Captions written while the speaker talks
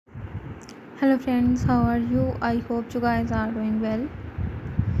Hello friends, how are you? I hope you guys are doing well.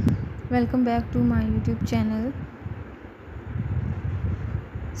 Welcome back to my YouTube channel.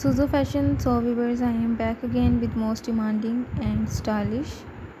 So viewers, I am back again with most demanding and stylish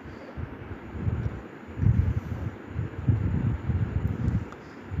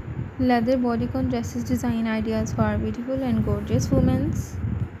leather bodycon dresses design ideas for beautiful and gorgeous women.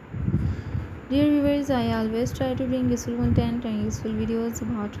 Dear viewers, I always try to bring useful content and useful videos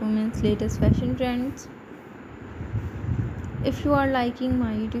about women's latest fashion trends. If you are liking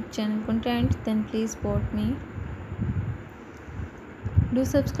my YouTube channel content, then please support me. Do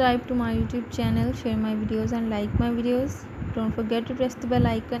subscribe to my YouTube channel, share my videos and like my videos. Don't forget to press the bell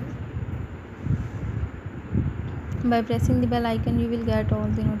icon. By pressing the bell icon, you will get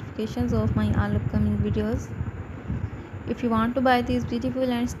all the notifications of my all upcoming videos. If you want to buy these beautiful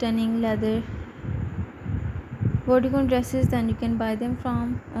and stunning leather bodycon dresses, then you can buy them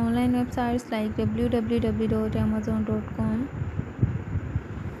from online websites like www.amazon.com,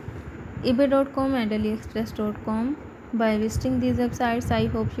 ebay.com and aliexpress.com. By visiting these websites, I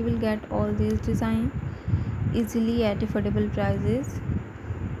hope you will get all these designs easily at affordable prices.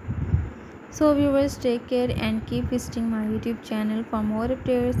 So viewers, take care and keep visiting my YouTube channel for more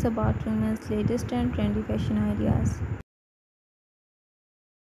updates about women's latest and trendy fashion ideas.